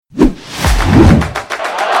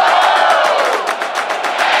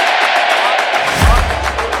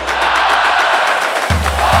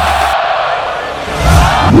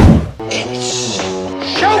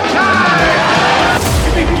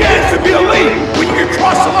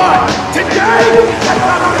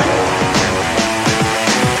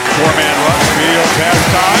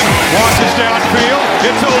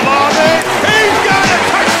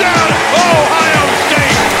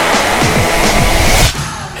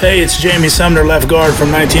Hey, it's Jamie Sumner, left guard from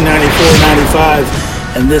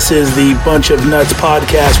 1994-95, and this is the Bunch of Nuts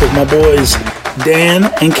podcast with my boys Dan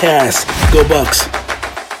and Cass. Go Bucks.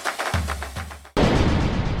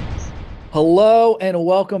 Hello and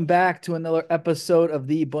welcome back to another episode of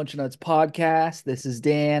the Bunch of Nuts podcast. This is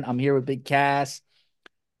Dan. I'm here with Big Cass.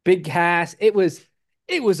 Big Cass, it was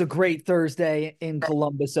a great Thursday in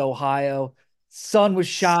Columbus, Ohio. Sun was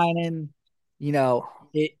shining. You know,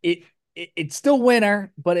 it's still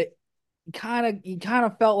winter, but it kind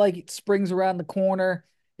of felt like spring's around the corner.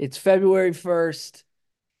 It's February 1st.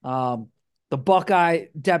 The Buckeye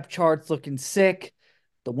depth chart's looking sick.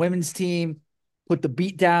 The women's team put the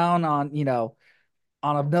beat down on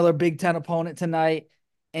another Big Ten opponent tonight.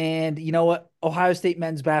 And you know what? Ohio State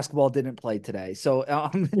men's basketball didn't play today. So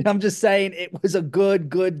I'm just saying it was a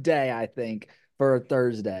good day, I think, for a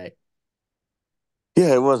Thursday.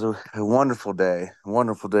 Yeah, it was a wonderful day. A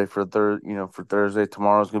wonderful day for for Thursday.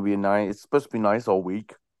 Tomorrow's gonna be a night. It's supposed to be nice all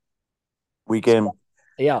weekend.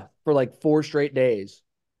 Yeah, for like 4 straight days.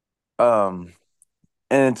 Um,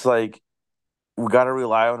 and it's like we got to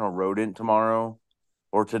rely on a rodent tomorrow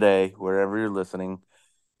or today, wherever you're listening,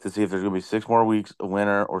 to see if there's gonna be 6 more weeks of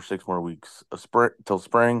winter or 6 more weeks of spring till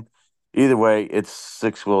spring. Either way, it's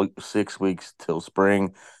 6 weeks till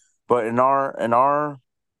spring. But in our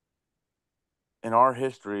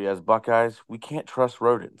history as Buckeyes, we can't trust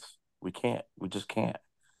rodents. We can't. We just can't.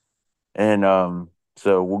 And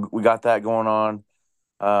so we got that going on.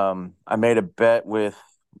 I made a bet with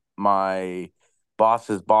my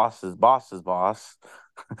boss's boss, the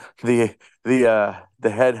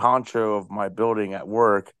head honcho of my building at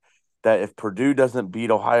work, that if Purdue doesn't beat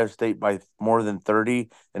Ohio State by more than 30,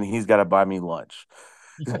 then he's got to buy me lunch.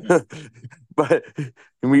 But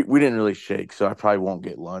we didn't really shake, so I probably won't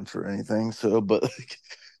get lunch or anything. So, but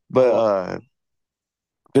because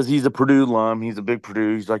he's a Purdue alum, he's a big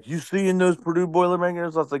Purdue. He's like, you seeing those Purdue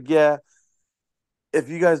Boilermakers? I was like, yeah. If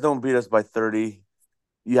you guys don't beat us by 30,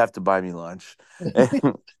 you have to buy me lunch.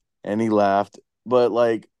 And he laughed. But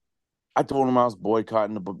like, I told him I was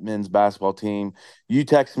boycotting the men's basketball team. You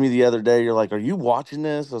texted me the other day. You're like, are you watching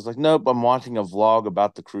this? I was like, nope, I'm watching a vlog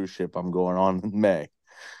about the cruise ship I'm going on in May.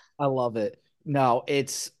 I love it. No,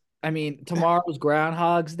 tomorrow's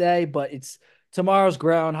Groundhog's Day, but tomorrow's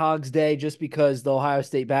Groundhog's Day just because the Ohio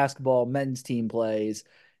State basketball men's team plays.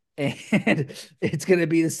 And it's going to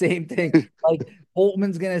be the same thing. Like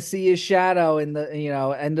Holtman's going to see his shadow in the,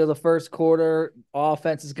 end of the first quarter.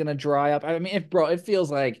 Offense is going to dry up. I mean, it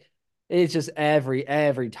feels like it's just every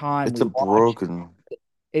time It's we a watch, broken.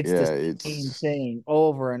 it's Yeah, the same it's thing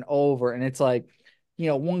over and over. And it's like,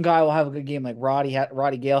 one guy will have a good game. Like Roddy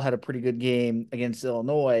Gale had a pretty good game against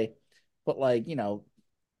Illinois, but like, no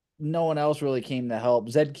one else really came to help.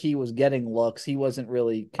 Zed Key was getting looks. He wasn't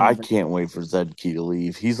really I convinced. can't wait for Zed Key to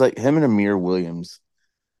leave. He's like him and Amir Williams.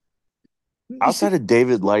 You see, Outside of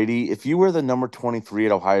David Lighty, if you were the number 23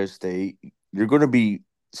 at Ohio State, you're going to be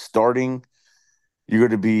starting. You're going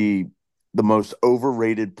to be the most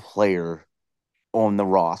overrated player on the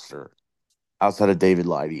roster outside of David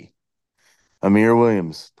Lighty. Amir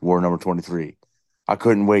Williams wore number 23. I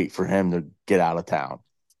couldn't wait for him to get out of town.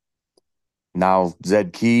 Now,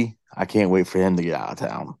 Zed Key, I can't wait for him to get out of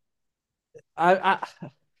town. I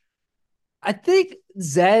I think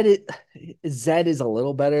Zed is a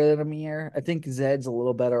little better than Amir. I think Zed's a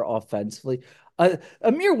little better offensively.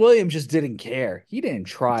 Amir Williams just didn't care. He didn't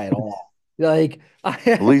try at all. Like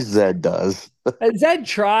At least Zed does. Zed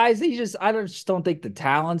tries. I just don't think the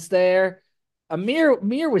talent's there.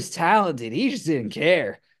 Amir was talented. He just didn't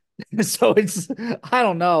care. So I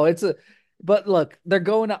don't know. But look, they're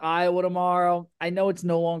going to Iowa tomorrow. I know it's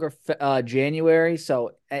no longer January,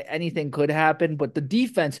 so anything could happen. But the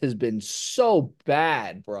defense has been so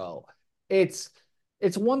bad, bro. It's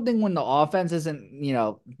it's one thing when the offense isn't,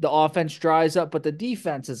 the offense dries up, but the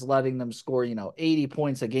defense is letting them score, 80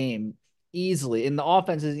 points a game easily. And the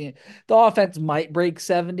offense might break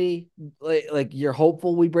 70. Like you're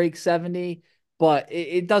hopeful we break 70, but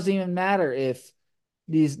it doesn't even matter if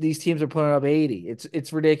these teams are putting up 80.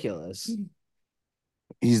 It's ridiculous.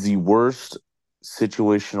 He's the worst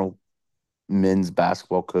situational men's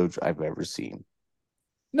basketball coach I've ever seen.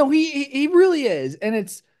 No, he really is,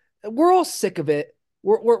 and we're all sick of it.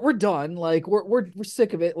 We're done. Like we're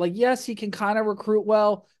sick of it. Like yes, he can kind of recruit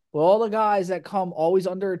well, but all the guys that come always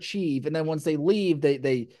underachieve, and then once they leave,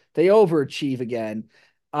 they overachieve again.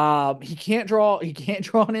 He can't draw. He can't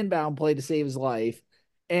draw an inbound play to save his life,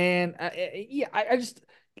 and yeah, I just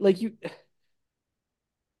like you.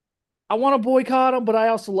 I want to boycott him, but I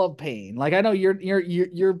also love pain. Like I know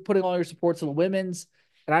you're putting all your support to the women's,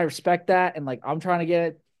 and I respect that. And like I'm trying to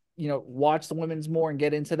get watch the women's more and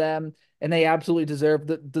get into them, and they absolutely deserve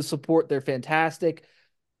the support. They're fantastic,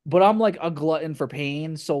 but I'm like a glutton for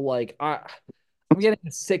pain, so like I'm getting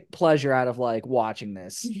a sick pleasure out of like watching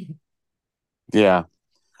this. Yeah.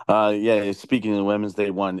 Yeah, speaking of the women's,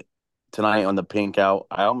 they won tonight on the pink out.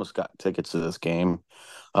 I almost got tickets to this game.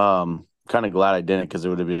 Kind of glad I didn't because it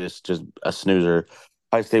would have been just a snoozer.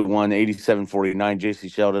 High State won 87-49. JC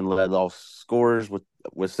Sheldon led all scorers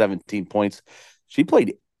with 17 points. She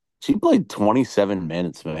played she played 27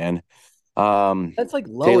 minutes, man. Um That's like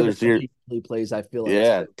lower Taylor than what Thier she usually plays, I feel like.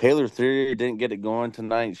 yeah, Taylor Thier didn't get it going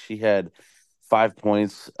tonight. She had 5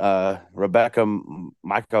 points. Rebecca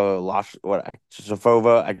Michael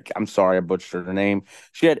Shafova. I'm sorry, I butchered her name.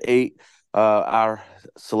 She had 8. Our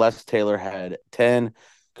Celeste Taylor had 10.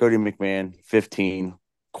 Cody McMahon 15.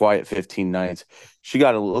 Quiet 15 nights. She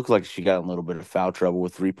got looked like she got a little bit of foul trouble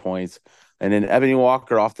with 3 points, and then Ebony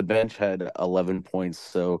Walker off the bench had 11 points.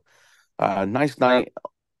 So nice night.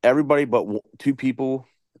 Everybody but two people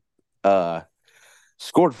uh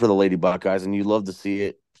scored for the Lady Buckeyes, and you love to see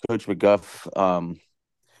it. Coach McGuff,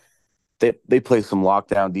 they play some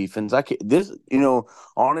lockdown defense.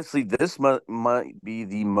 Honestly, this might be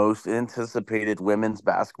the most anticipated women's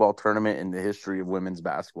basketball tournament in the history of women's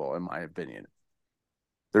basketball, in my opinion.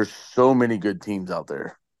 There's so many good teams out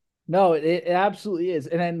there. No, it absolutely is.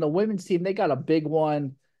 And then the women's team, they got a big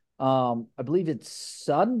one. I believe it's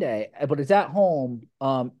Sunday, but it's at home.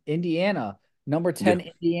 Indiana, number 10,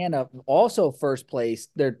 Yeah. Indiana, also first place.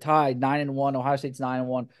 They're tied 9-1. Ohio State's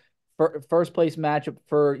 9-1. First place matchup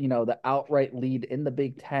for the outright lead in the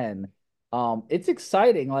Big Ten. It's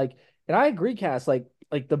exciting. Like, and I agree, Cass. Like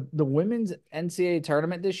the women's NCAA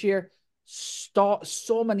tournament this year,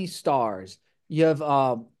 so many stars. You have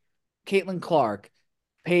Caitlin Clark,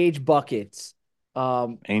 Paige Buckets,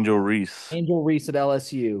 Angel Reese. Angel Reese at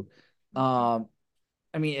LSU. Um,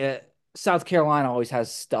 I mean, South Carolina always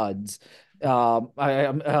has studs. And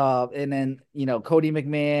then Cody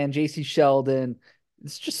McMahon, J.C. Sheldon.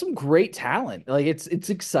 It's just some great talent. Like it's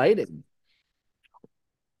exciting.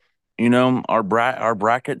 Our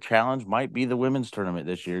bracket challenge might be the women's tournament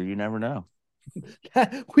this year. You never know.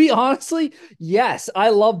 We honestly, yes, I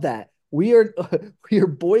love that. We are we are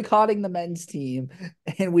boycotting the men's team,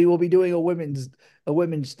 and we will be doing a women's.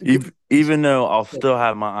 Even though I'll still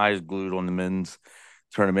have my eyes glued on the men's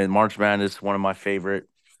tournament, March Madness, one of my favorite.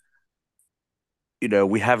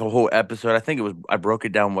 We have a whole episode. I think I broke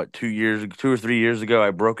it down, 2 or 3 years ago.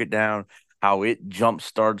 I broke it down how it jump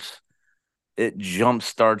starts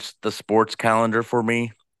the sports calendar for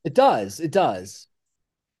me It does. It does.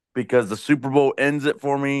 because the Super Bowl ends it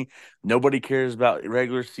for me. Nobody cares about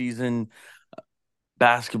regular season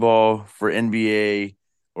basketball for NBA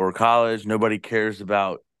or college. Nobody cares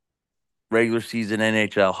about regular season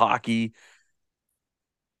NHL hockey.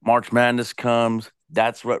 March Madness comes.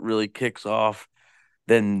 That's what really kicks off.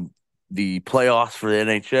 Then the playoffs for the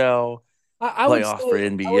NHL, I would playoffs for say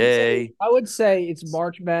I would say NBA. I would say it's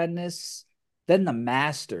March Madness, then the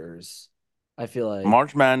Masters. I feel like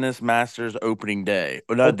March Madness Masters opening day.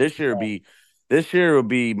 Oh, no, open this year will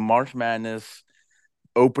be March Madness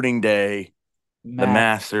opening day, the Matt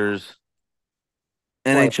Masters,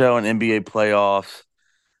 play. NHL and NBA playoffs,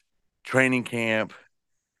 training camp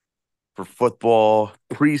for football,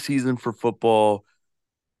 preseason for football.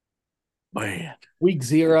 Man, Week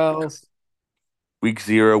 0. week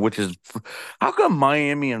 0, which is how come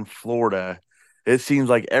Miami and Florida, it seems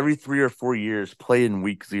like every 3 or 4 years play in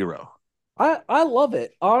week 0. I love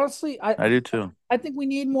it. Honestly, I do too. I think we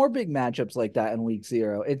need more big matchups like that in week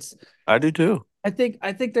 0. I do too. I think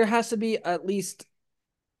there has to be at least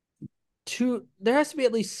there has to be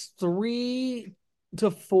at least 3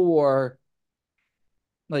 to 4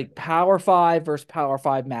 like Power 5 versus Power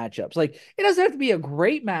 5 matchups. Like it doesn't have to be a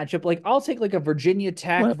great matchup. Like I'll take like a Virginia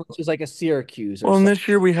Tech Well, versus like a Syracuse or well, and something. this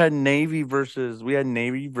year we had Navy versus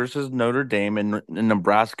Notre Dame and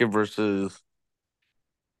Nebraska versus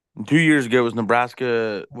 2 years ago was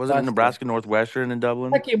Nebraska. Wasn't it Western. Nebraska Northwestern in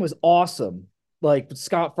Dublin? That game was awesome. Like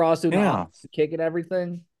Scott Frost doing the Yeah, opposite kick and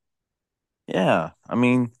everything. yeah. I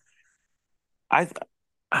mean, I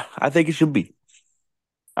I think it should be.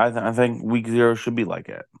 I think week 0 should be like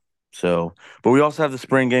that. So, but we also have the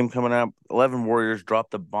spring game coming up. 11 Warriors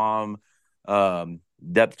dropped the bomb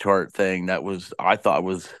depth chart thing I thought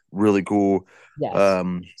was really cool. Yes.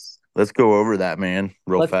 Um, let's go over that, man,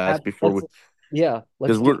 real fast before Let's we yeah,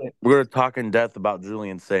 let's because do we're it. we're gonna talk in depth about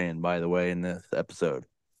Julian Sayin, by the way, in this episode.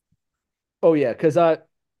 Oh yeah, because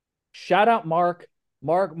shout out Mark.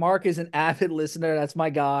 Mark is an avid listener. That's my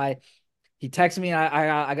guy. He texted me.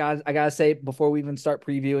 I gotta say before we even start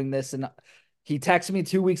previewing this, and he texted me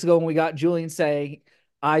 2 weeks ago when we got Julian saying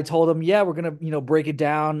I told him, yeah, we're gonna, break it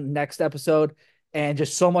down next episode. And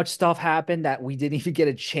just so much stuff happened that we didn't even get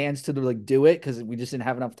a chance to like do it because we just didn't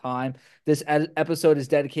have enough time. This episode is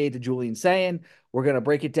dedicated to Julian Sayin. We're gonna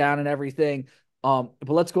break it down and everything. But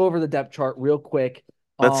let's go over the depth chart real quick.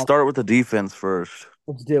 Let's Um, start with the defense first.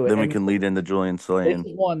 let's do it. Then we And can lead into Julian this Sayin.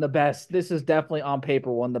 is one of the best. This is definitely on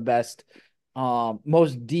paper one of the best,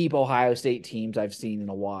 most deep Ohio State teams I've seen in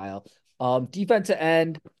a while. Defensive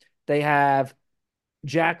end, they have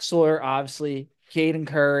Jack Sawyer, obviously, Caden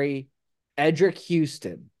Curry, Edric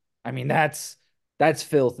Houston. I mean, that's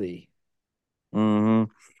filthy. hmm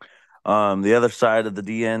The other side of the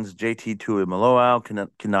DNs, JT Tuimoloau,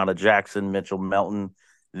 Kanata Jackson, Mitchell Melton.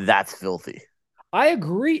 That's filthy. I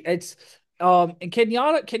agree. It's and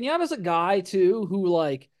Kenyatta's a guy too who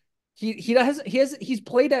like he's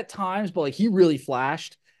played at times, but like he really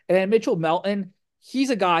flashed. And then Mitchell Melton, he's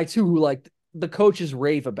a guy too who like the coaches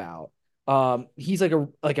rave about. He's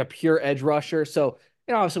like a pure edge rusher. So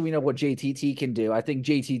obviously we know what JTT can do. I think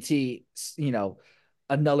JTT,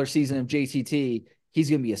 another season of JTT, he's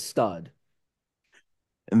gonna be a stud.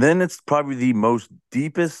 And then it's probably the most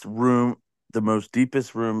deepest room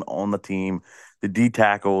on the team, the D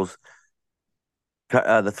tackles.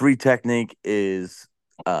 The three technique is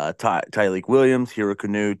Tyleik Williams, Hero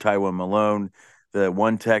Canoe, Tywin Malone. The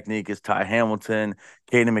one technique is Ty Hamilton,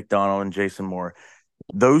 Caden McDonald, and Jason Moore.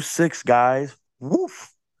 Those six guys,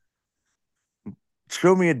 woof,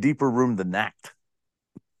 show me a deeper room than that.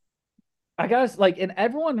 I guess like, and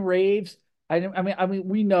everyone raves. I mean,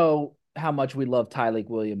 we know how much we love Tyleik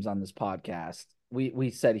Williams on this podcast.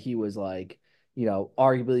 We said he was like,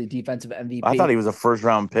 arguably defensive I thought MVP. he was a first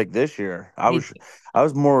round pick this year. He, I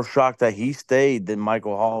was more shocked that he stayed than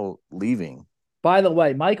Michael Hall leaving. by the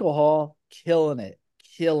way, Michael Hall killing it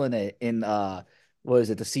in what is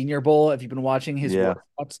it, the Senior Bowl? If you've been watching his Yeah.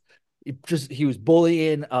 workouts, he was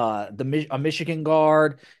bullying a Michigan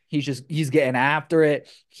guard. He's getting after it.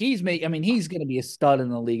 He's gonna be a stud in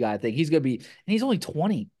the league. I think he's gonna be, and he's only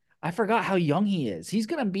 20. I forgot how young he is. He's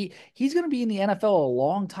gonna be in the NFL a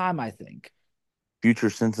long time, I think.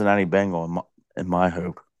 Future Cincinnati Bengal in my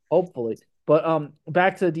hope. Hopefully. But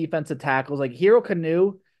back to the defensive tackles, like Hero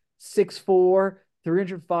Canoe, 6'4",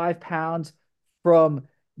 305 pounds from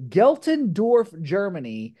Geltendorf,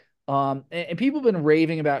 Germany. And people have been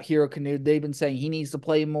raving about Hero Canoe. They've been saying he needs to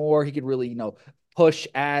play more. He could really, push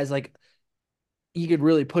as like he could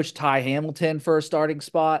really push Ty Hamilton for a starting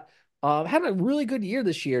spot. Had a really good year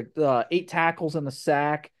this year. 8 tackles and a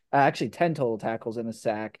sack. Actually, 10 total tackles and a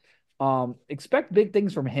sack. Expect big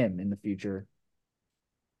things from him in the future.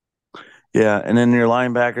 Yeah, and then your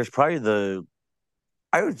linebackers,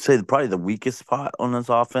 I would say probably the weakest spot on this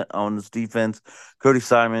offense, on this defense. Cody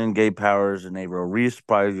Simon, Gabe Powers, and Averill Reese,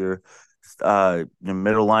 probably your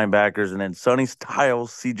middle linebackers, and then Sonny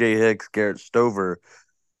Styles, C.J. Hicks, Garrett Stover.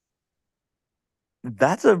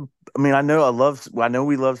 That's a. I mean, I know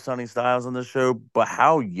we love Sonny Styles on the show, but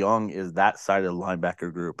how young is that side of the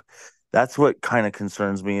linebacker group? That's what kind of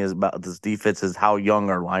concerns me is about this defense is how young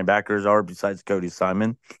our linebackers are. Besides Cody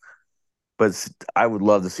Simon, but I would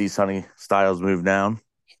love to see Sonny Styles move down.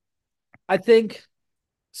 I think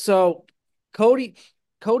so. Cody,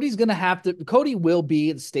 Cody's gonna have to. Cody will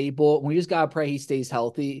be stable. We just gotta pray he stays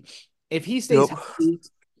healthy. If he stays Yep. healthy,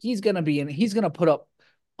 he's gonna be in. He's gonna put up.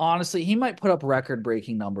 Honestly, he might put up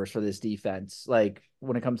record-breaking numbers for this defense. Like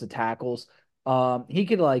when it comes to tackles, he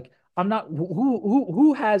could like. I'm not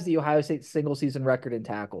who has the Ohio State single season record in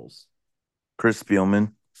tackles. Chris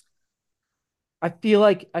Spielman. I feel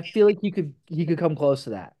like he could come close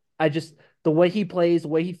to that. I just the way he plays, the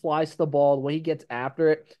way he flies to the ball, the way he gets after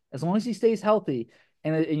it, as long as he stays healthy,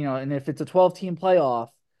 and if it's a 12-team playoff,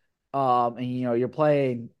 and you're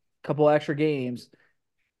playing a couple extra games,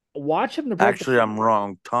 watch him to break the Actually, I'm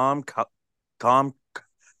wrong. Tom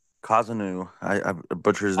Kazanu. I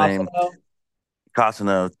butcher his name.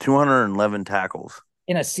 Casano, 211 tackles.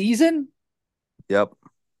 in a season. Yep.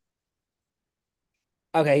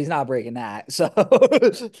 Okay, he's not breaking that, so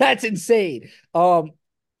that's insane.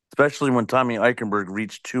 Especially when Tommy Eichenberg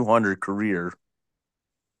reached 200 career.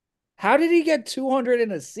 How did he get 200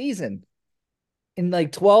 in a season? In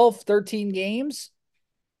like 12, 13 games?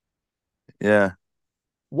 Yeah.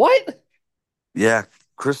 What? Yeah.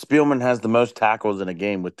 Chris Spielman has the most tackles in a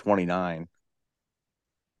game with 29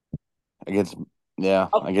 against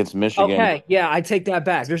against Michigan. Okay, yeah, I take that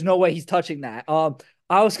back. There's no way he's touching that.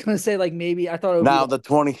 I was gonna say like maybe I thought it would Now be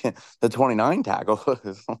the 29 tackle.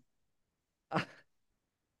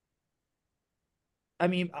 I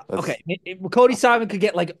mean, That's okay, Cody Simon could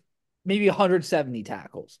get like maybe 170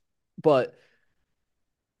 tackles, but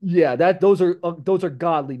yeah, those are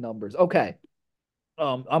godly numbers. Okay,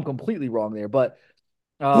 I'm completely wrong there, but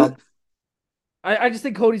um, I just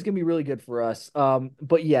think Cody's gonna be really good for us.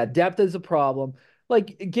 But yeah, depth is a problem.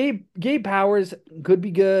 Like Gabe Powers could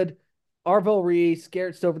be good. Arvell Reese,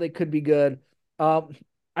 Garrett Stover, they could be good. Um,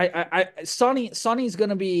 Sonny's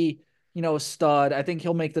gonna be, a stud. I think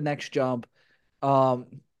he'll make the next jump.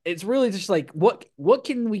 It's really just like what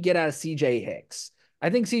can we get out of CJ Hicks? I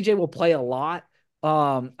think CJ will play a lot.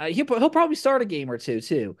 He'll probably start a game or two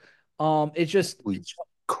too. It's just Holy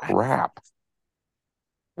crap.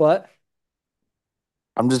 what?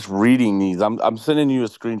 I'm just reading these. I'm sending you a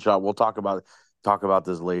screenshot. We'll talk about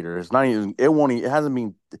this later. It's not even it won't e- it hasn't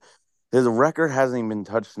been his record hasn't even been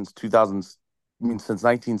touched since 2000, since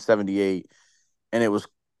 1978, and it was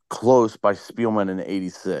close by Spielman in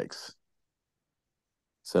 86.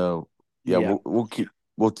 So yeah, Yeah. we'll keep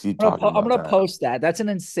talking I'm about gonna that. post that. That's an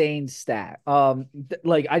insane stat.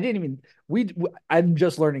 Like I didn't even I'm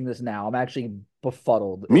just learning this now. I'm actually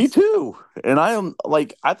befuddled. Me It's too. And I am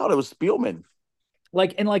like I thought it was Spielman.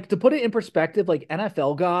 like to put it in perspective, like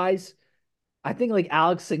NFL guys, I think like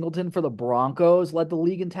Alex Singleton for the Broncos led the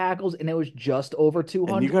league in tackles, and it was just over And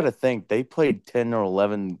you 200. got to think they played 10 or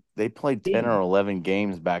 11. They played 10 or 11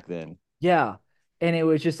 games back then. Yeah. And it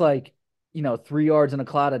was just like, 3 yards in a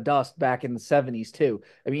cloud of dust back in the 70s too.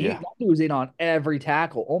 I mean, Yeah. that dude was in on every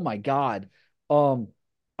tackle. Oh my God. Um,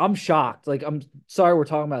 I'm shocked. Like, I'm sorry we're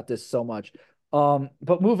talking about this so much.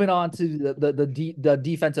 But moving on to the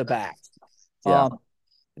defensive backs. Yeah. Um,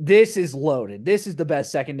 this is loaded. This is the best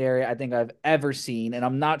secondary I think I've ever seen. And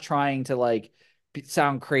I'm not trying to like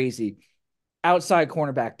sound crazy. Outside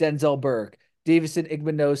cornerback, Denzel Burke, Davison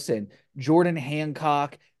Igbinosun, Jordan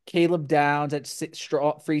Hancock, Caleb Downs at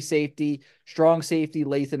free safety, strong safety,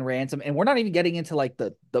 Lathan Ransom. And we're not even getting into like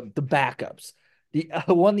the backups. The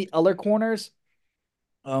other corners,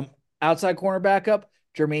 um, outside corner backup,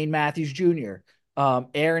 Jermaine Matthews Jr.,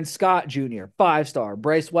 Aaron Scott Jr., 5-star,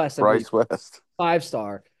 Bryce West, I believe, Bryce West.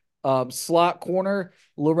 5-star. Slot corner,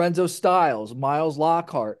 Lorenzo Styles, Miles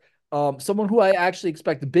Lockhart. Someone who I actually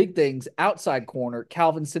expect the big things, outside corner,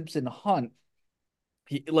 Calvin Simpson Hunt.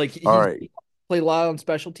 All He's right. played a lot on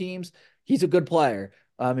special teams. He's a good player.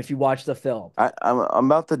 If you watch the film. I'm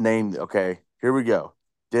about to name. Okay, here we go.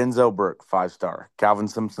 Denzel Burke, 5-star. Calvin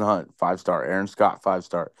Simpson Hunt, 5-star. Aaron Scott,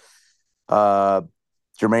 5-star. Uh,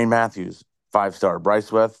 Jermaine Matthews, 5-star.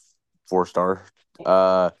 Bryce West, 4-star.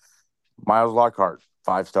 Uh, Miles Lockhart,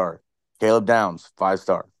 5-star. Caleb Downs,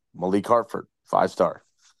 5-star. Malik Hartford, 5-star.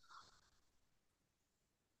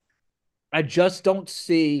 I just don't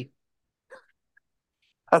see.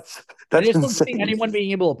 That's I that's just don't see insane. anyone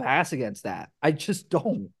being able to pass against that. I just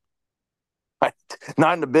don't.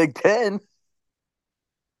 Not in the Big Ten.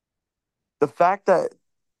 The fact that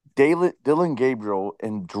Dylan Gabriel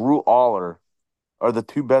and Drew Aller are the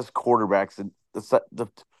two best quarterbacks in the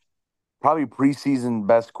probably preseason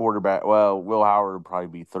best quarterback. Well, Will Howard would probably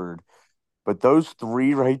be third, but those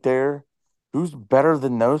three right there, who's better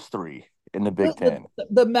than those three in the Big The, Ten?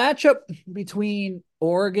 the matchup between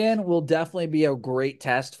Oregon will definitely be a great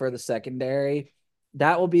test for the secondary.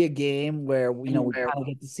 That will be a game where we kind of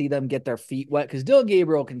get to see them get their feet wet because Dylan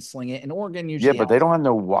Gabriel can sling it, and Oregon Yeah, usually has. but they don't have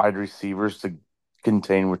no wide receivers to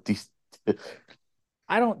contain with these.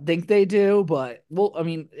 I don't think they do, but well, I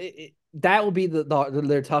mean, that will be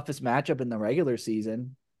their toughest matchup in the regular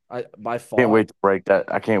season, by Can't far. wait to break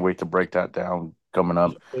that. I can't wait to break that down coming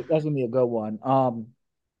up. That's gonna be a good one.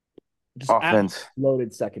 Just absolutely Offense,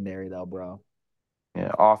 loaded secondary though, bro.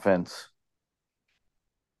 yeah, offense.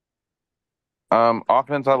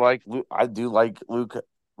 Offense. I do like Luke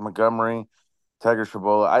Montgomery, Tiger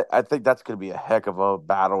Shabola. I think that's going to be a heck of a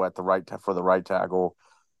battle at the for the right tackle.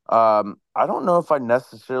 I don't know if I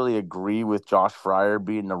necessarily agree with Josh Fryer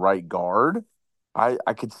being the right guard. I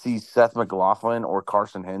could see Seth McLaughlin or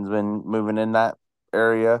Carson Hinsman moving in that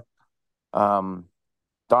area. Um,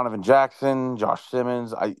 Donovan Jackson, Josh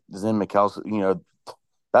Simmons, Zen McKelson.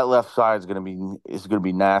 That left side is gonna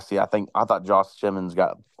be nasty. I thought Josh Simmons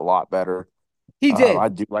got a lot better. He did. I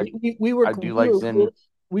do like I do We like were Zen. really,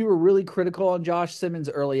 we were really critical on Josh Simmons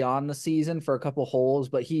early on the season for a couple holes,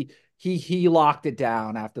 but he locked it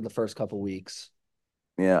down after the first couple weeks.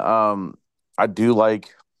 Yeah. I do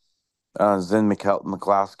like Zen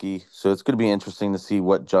McCloskey. So it's going to be interesting to see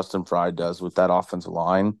what Justin Fry does with that offensive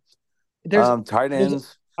line. There's Tight there's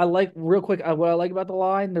ends. I like real quick what I like about the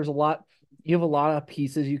line. There's a lot. You have a lot of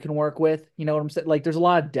pieces you can work with. You know what I'm saying? Like there's a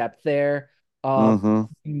lot of depth there. Mm-hmm.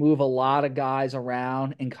 You move a lot of guys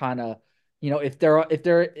around and kind of, if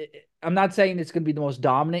they're, I'm not saying it's going to be the most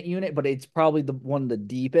dominant unit, but it's probably the one of the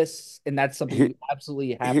deepest, and that's something Here, you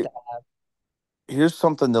absolutely have here, to. here's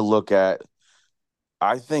something to look at.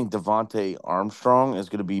 I think Devontae Armstrong is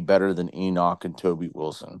going to be better than Enoch and Toby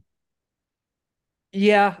Wilson.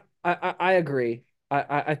 Yeah, I agree.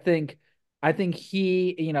 I think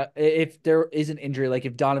he, if there is an injury, like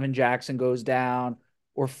if Donovan Jackson goes down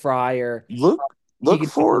or Fryer, Look, he look could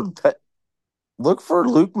take for look for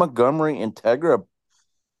Luke Montgomery and Tegra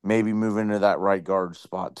maybe moving into that right guard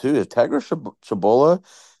spot too. If Tegra Chabola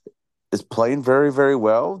is playing very, very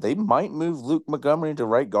well, they might move Luke Montgomery to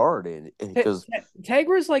right guard because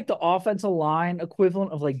Tegra is like the offensive line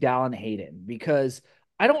equivalent of like Dallin Hayden because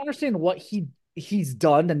I don't understand what he's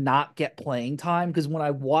done to not get playing time. Because when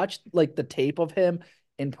I watched like the tape of him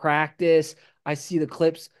in practice, I see the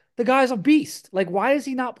clips. The guy's a beast. Like, why does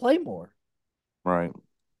he not play more? right.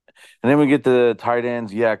 And then we get the tight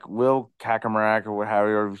ends. Yeah, Will Kakamarack or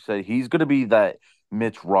however you say he's going to be that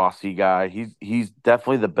Mitch Rossi guy. He's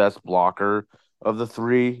definitely the best blocker of the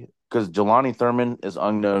three because Jelani Thurman is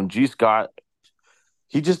unknown. G. Scott,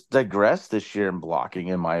 he just digressed this year in blocking,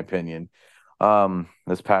 in my opinion.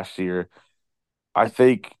 This past year,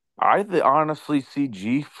 honestly see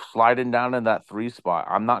G sliding down in that three spot.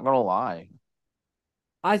 I'm not gonna lie.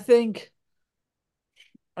 I think.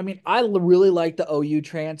 I mean, really like the OU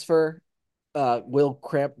transfer, Will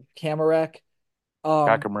Kamarek. Um,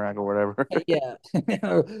 Kakamarack or whatever. yeah,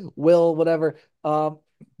 Will whatever.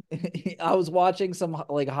 I was watching some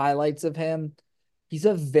like highlights of him. He's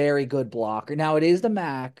a very good blocker. Now it is the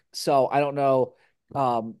MAC, so I don't know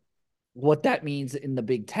um what that means in the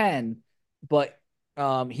Big Ten, but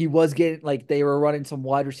he was getting like they were running some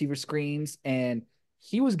wide receiver screens and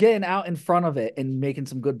he was getting out in front of it and making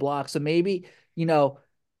some good blocks. So maybe, you know,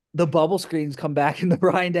 the bubble screens come back in the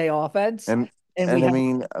Brian Day offense and and we and I have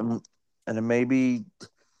mean, and then maybe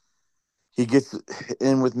he gets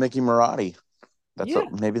in with Mickey Marotti. yeah.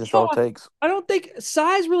 Maybe that's all No, it takes. I don't think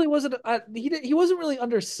size really wasn't. He wasn't really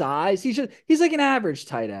undersized. He's like an average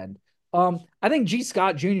tight end. I think G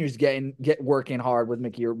Scott Jr. is get working hard with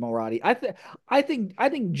Mickey Morati. I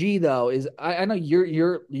think G though is I know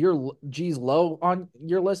your G's low on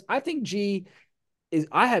your list. I think G is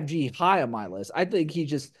I have G high on my list. I think he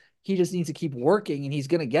just needs to keep working and he's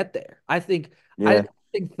gonna get there. I Yeah.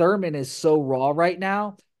 think Thurman is so raw right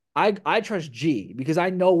now. I trust G because I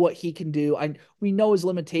know what he can do. We know his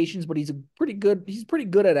limitations, but he's pretty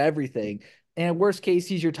good at everything. And worst case,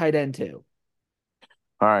 he's your tight end too.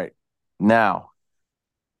 All right. Now,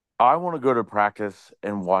 I want to go to practice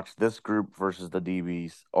and watch this group versus the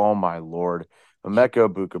DBs. Oh my lord.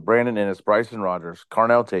 Emeka Buka, Brandon Ennis, Bryson Rogers,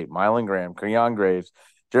 Carnell Tate, Mylan Graham, Kenyon Graves,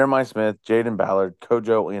 Jeremiah Smith, Jaden Ballard,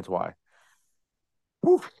 Kojo Antwi.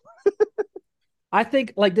 Whew. I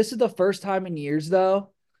think like this is the first time in years though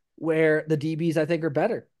where the DBs I think are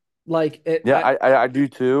better. Like it Yeah, I do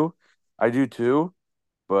too. I do too.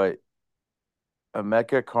 But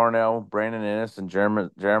Emeka Carnell, Brandon Ennis, and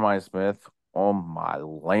Jeremiah Smith. Oh my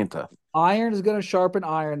Lanta. iron is going to sharpen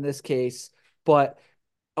iron in this case, but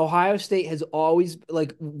Ohio State has always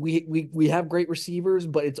like we have great receivers,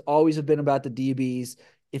 but it's always been about the DBs.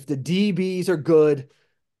 If the DBs are good,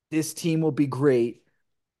 this team will be great.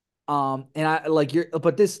 And I like your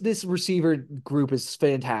but this receiver group is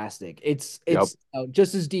fantastic. Yep.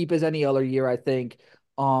 Just as deep as any other year, I think.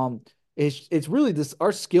 It's really this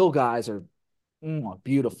our skill guys are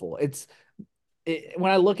beautiful.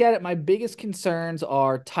 When I look at it, my biggest concerns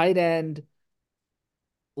are tight end,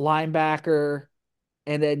 linebacker,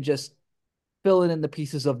 and then just filling in the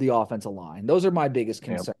pieces of the offensive line. Those are my biggest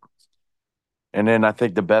Yep. concerns. And then I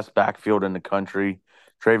think the best backfield in the country,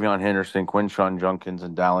 Travion Henderson, Quinshawn Junkins,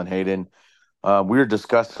 and Dallin Hayden. We were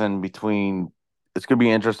discussing between. It's going to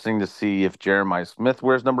be interesting to see if Jeremiah Smith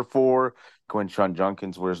wears number 4, Quinshawn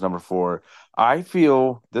Junkins wears number 4. I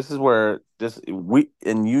feel this is where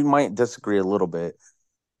and you might disagree a little bit,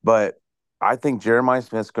 but I think Jeremiah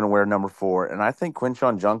Smith's going to wear number 4, and I think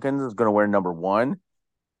Quinshawn Junkins is going to wear number 1.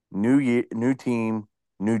 New year, new team,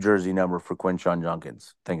 new jersey number for Quinshawn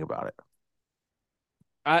Junkins. Think about it.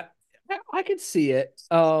 I I can see it.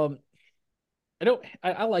 I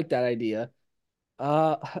like that idea.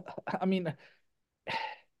 Uh I mean,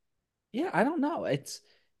 yeah, I don't know. It's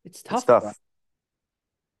It's tough for us. tough.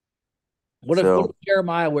 What So if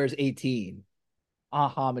Jeremiah wears 18?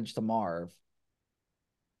 Homage to Marv.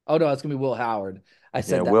 Oh no, it's gonna be Will Howard. I yeah,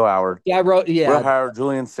 said that. Will Howard. Yeah, I wrote Will yeah. Howard,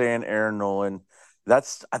 Julian Sayin, Aaron Nolan.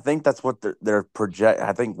 I think that's what they're project.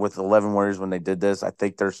 I think with 11 Warriors when they did this, I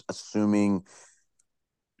think they're assuming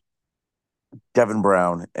Devin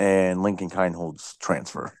Brown and Lincoln Kindhold's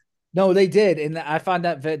transfer. No, they did, and I find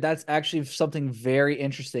that's actually something very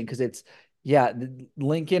interesting because yeah,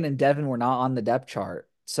 Lincoln and Devin were not on the depth chart.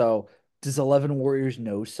 So does 11 Warriors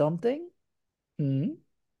know something? Hmm?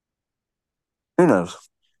 Who knows?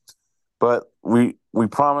 But we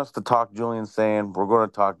promised to talk Julian Sayin. We're going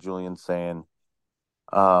to talk Julian Sayin.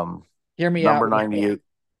 Hear me Number out. 98.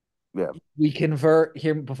 Yeah. We convert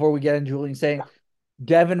here before we get in. Julian saying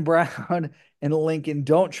Devin Brown and Lincoln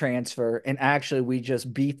don't transfer, and actually we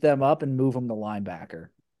just beat them up and move them to linebacker.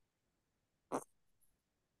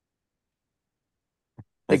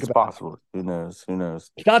 Think It's about possible. Who knows? Who knows?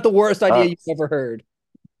 it. Not the worst idea Uh, you've ever heard.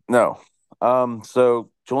 no. So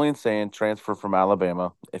Julian Sayin transfer from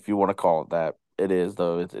Alabama, if you want to call it that. It is,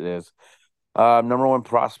 though. It is. Number one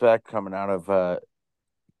prospect coming out of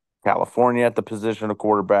California at the position of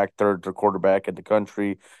quarterback, third to quarterback in the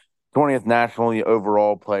country, 20th nationally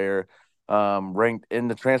overall player. Ranked in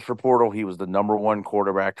the transfer portal, he was the number one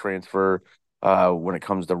quarterback transfer when it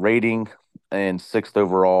comes to rating, and sixth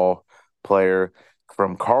overall player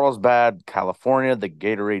from Carlsbad, California, the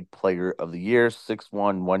Gatorade Player of the Year,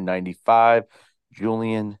 6'1", 195,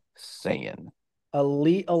 Julian Sayin.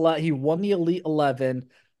 Elite 11. He won the Elite 11.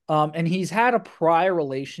 And he's had a prior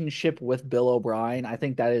relationship with Bill O'Brien. I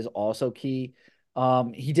think that is also key.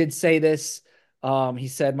 He did say this. He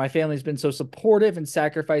said, "My family's been so supportive and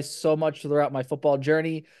sacrificed so much throughout my football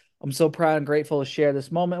journey. I'm so proud and grateful to share this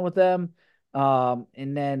moment with them." And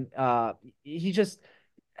then he just,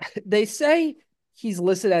 they say he's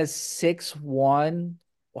listed as 6'1",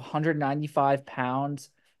 195 pounds.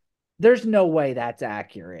 There's no way that's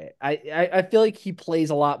accurate. I feel like he plays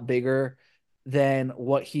a lot bigger than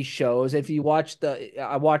what he shows. If you watch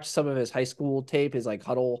I watched some of his high school tape, his like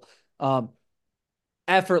huddle, um,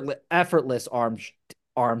 effortless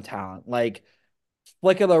arm talent, like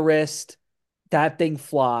flick of the wrist, that thing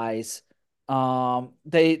flies. I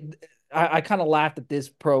kind of laughed at this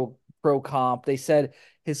pro comp. They said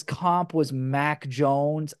his comp was Mac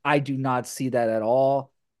Jones. I do not see that at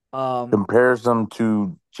all. Compares them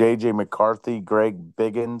to J.J. McCarthy, Greg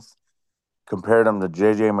Biggins. Compared him to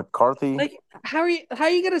J.J. McCarthy. Like, how are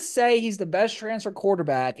you gonna say he's the best transfer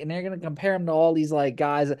quarterback and they're gonna compare him to all these like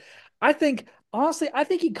guys? I think honestly, I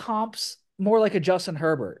think he comps more like a Justin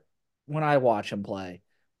Herbert when I watch him play.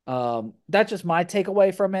 That's just my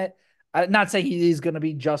takeaway from it. I'm not saying he's gonna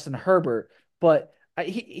be Justin Herbert, but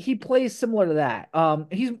he plays similar to that.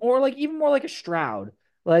 He's more like even more like a Stroud.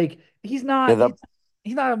 Like Yeah, he's not a that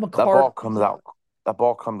ball McCarthy. comes out. That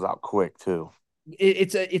ball comes out quick too.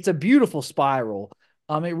 It's a beautiful spiral.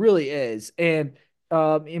 It really is. And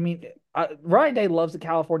I mean, Ryan Day loves the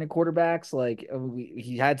California quarterbacks. Like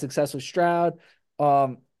he had success with Stroud.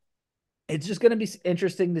 Um, it's just going to be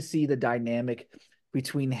interesting to see the dynamic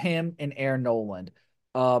between him and Aaron Noland.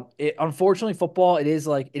 Unfortunately, football it is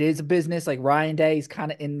a business. Like Ryan Day is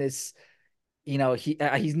kind of in this,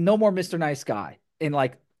 he's no more Mr. Nice Guy, and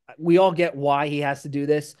like we all get why he has to do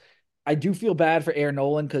this. I do feel bad for Aaron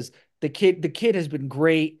Nolan because the kid has been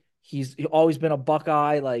great. He's always been a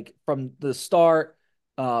Buckeye like from the start.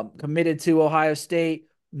 Committed to Ohio State.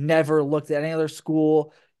 Never looked at any other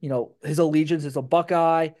school. His allegiance is a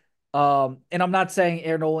Buckeye. And I'm not saying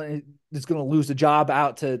Aaron Nolan is going to lose the job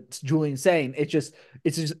out to Julian Sayin. It's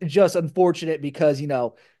just unfortunate because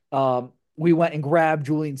we went and grabbed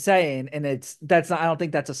Julian Sayin, and that's not. I don't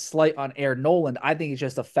think that's a slight on Aaron Nolan. I think it's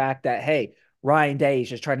just a fact that hey, Ryan Day is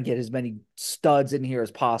just trying to get as many studs in here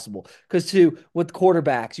as possible. Because too, with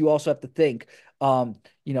quarterbacks, you also have to think, um,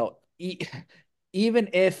 you know, e- even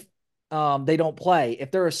if they don't play,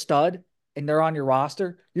 if they're a stud and they're on your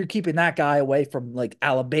roster, you're keeping that guy away from like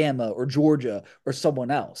Alabama or Georgia or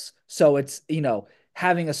someone else. So it's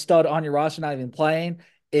having a stud on your roster not even playing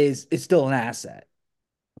is still an asset.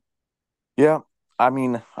 Yeah, I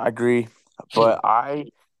mean, I agree, but I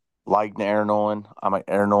like Aaron Nolan. I'm an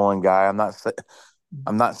Aaron Nolan guy. I'm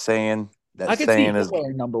not saying that I could see saying him is.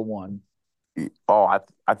 wearing number one. Oh,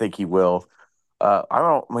 I think he will. I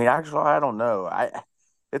don't. I mean, actually, I don't know.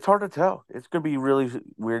 It's hard to tell. It's gonna be really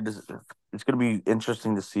weird. It's gonna be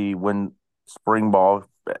interesting to see when spring ball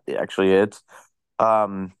actually hits.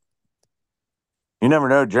 Um, you never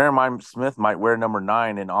know. Jeremiah Smith might wear number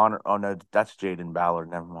 9 in honor. Oh no, that's Jaden Ballard.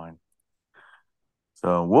 Never mind.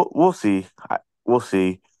 So we'll see. We'll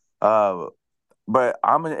see. Uh, but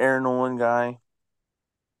I'm an Aaron Nolan guy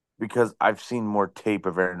because I've seen more tape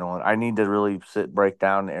of Aaron Nolan. I need to really break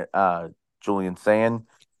down Julian Sayin,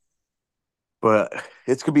 but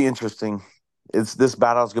it's gonna be interesting. This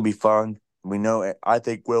battle's gonna be fun. We know. I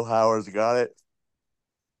think Will Howard's got it.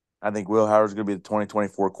 I think Will Howard's gonna be the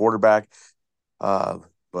 2024 quarterback. Uh,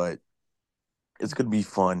 but it's gonna be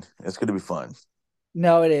fun. It's gonna be fun.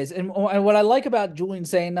 No, it is. And what I like about Julian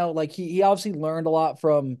saying though, like he obviously learned a lot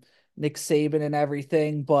from Nick Saban and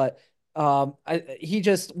everything, but he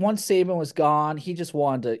just once Saban was gone, he just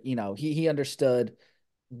wanted to, he understood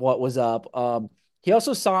what was up. He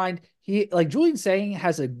also signed. He like Julian Sayin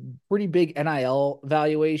has a pretty big NIL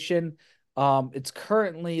valuation. It's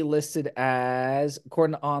currently listed as,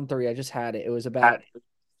 according to On Three, I just had it. It was about,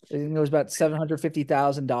 I think it was about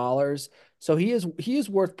 $750,000. So he is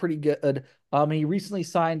worth pretty good. He recently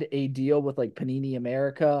signed a deal with like Panini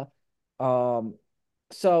America. Um,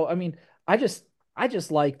 so I mean, I just I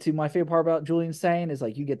just like to my favorite part about Julian Saiyan is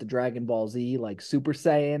like you get the Dragon Ball Z like Super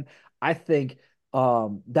Saiyan. I think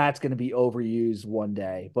that's gonna be overused one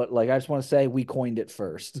day. But like I just want to say we coined it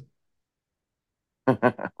first.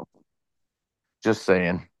 Just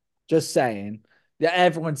saying. Just saying. Yeah,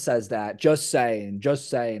 everyone says that. Just saying, just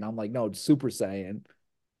saying. I'm like, no, it's Super Saiyan.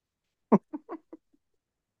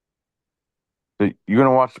 So you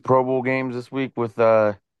gonna watch the Pro Bowl games this week with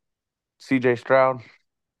CJ Stroud?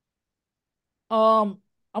 Um,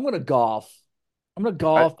 I'm gonna golf. I'm gonna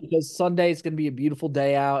I, golf because Sunday is gonna be a beautiful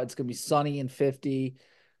day out. It's gonna be sunny and 50.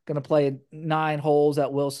 Gonna play 9 holes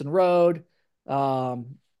at Wilson Road.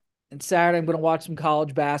 Um, and Saturday I'm gonna watch some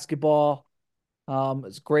college basketball.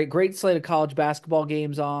 It's great slate of college basketball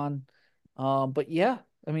games on. But yeah,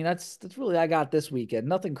 I mean that's really I got this weekend.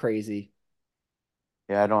 Nothing crazy.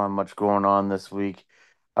 yeah, I don't have much going on this week.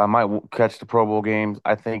 I might catch the Pro Bowl games.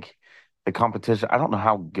 I think the competition. I don't know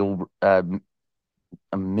how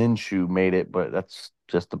Minshew made it, but that's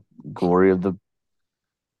just the glory of the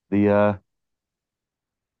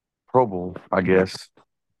Pro Bowl, I guess.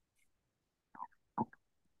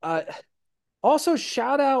 Uh, Also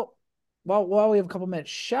shout out while we have a couple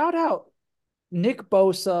minutes. Shout out Nick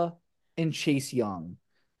Bosa and Chase Young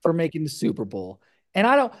for making the Super Bowl. And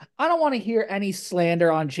I don't want to hear any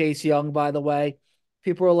slander on Chase Young, by the way.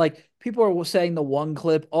 People are saying the one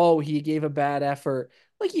clip, oh, he gave a bad effort.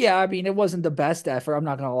 Like, yeah, I mean, it wasn't the best effort, I'm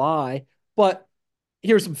not gonna lie. But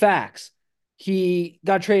here's some facts. He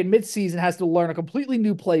got traded midseason, has to learn a completely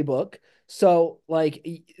new playbook. So, like,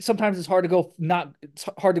 sometimes it's hard to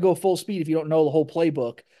go full speed if you don't know the whole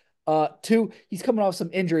playbook. Two, he's coming off some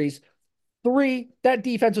injuries. Three, that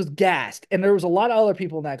defense was gassed, and there was a lot of other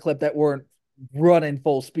people in that clip that weren't running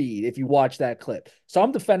full speed. If you watch that clip, so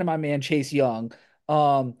I'm defending my man Chase Young.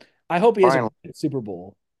 Um, I hope he has a Finally, great Super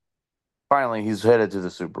Bowl. finally, he's headed to the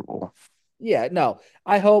Super Bowl. Yeah, no,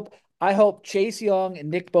 I hope Chase Young and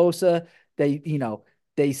Nick Bosa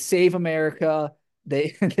they save America.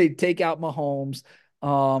 They they take out Mahomes.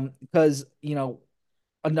 Because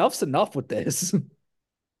enough's enough with this.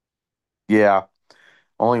 Yeah,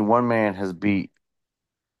 only one man has beat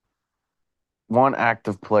one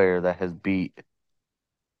active player that has beat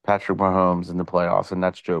Patrick Mahomes in the playoffs, and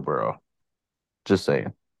that's Joe Burrow. Just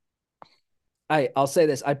saying. I'll say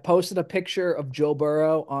this. I posted a picture of Joe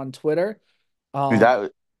Burrow on Twitter. Dude, Um,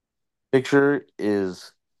 that picture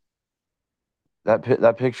is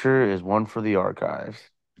that picture is one for the archives.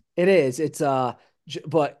 it is.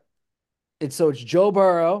 But it's Joe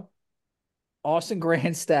Burrow, Austin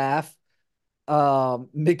Grandstaff,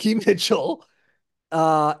 Mickey Mitchell,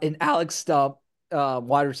 and Alex Stump,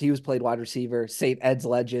 wide receiver. He was played wide receiver, St. Ed's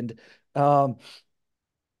legend. Um,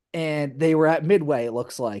 and they were at Midway, it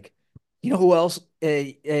looks like. You know who else?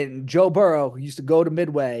 And Joe Burrow, who used to go to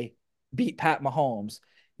Midway, beat Pat Mahomes.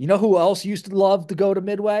 You know who else used to love to go to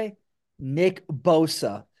Midway? Nick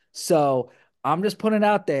Bosa. So I'm just putting it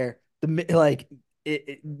out there.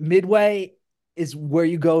 Midway is where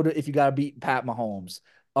you go to if you got to beat Pat Mahomes.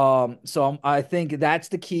 I think that's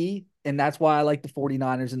the key, and that's why I like the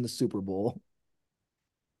 49ers in the Super Bowl.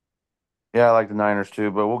 Yeah, I like the Niners too,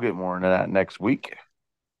 but we'll get more into that next week.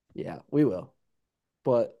 Yeah, we will.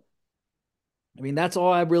 But I mean, that's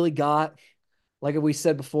all I really got. Like we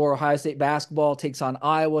said before, Ohio State basketball takes on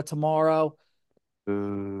Iowa tomorrow.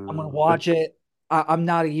 I'm gonna But watch it. I'm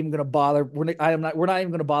not even gonna bother. We're not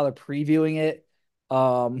even gonna bother previewing it.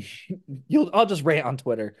 Um, I'll just rant on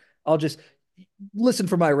Twitter. I'll just listen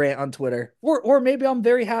for my rant on Twitter, or maybe I'm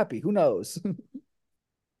very happy. Who knows?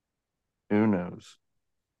 who knows?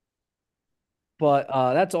 But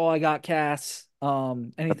that's all I got, Cass.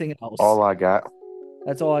 Anything else? All I got.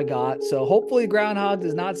 That's all I got. So hopefully Groundhog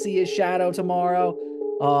does not see his shadow tomorrow.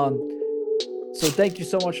 Um, so thank you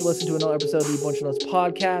so much for listening to another episode of the Bunch of Nuts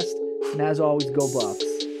podcast. And as always, go Bucks.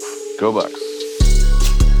 Go Bucks.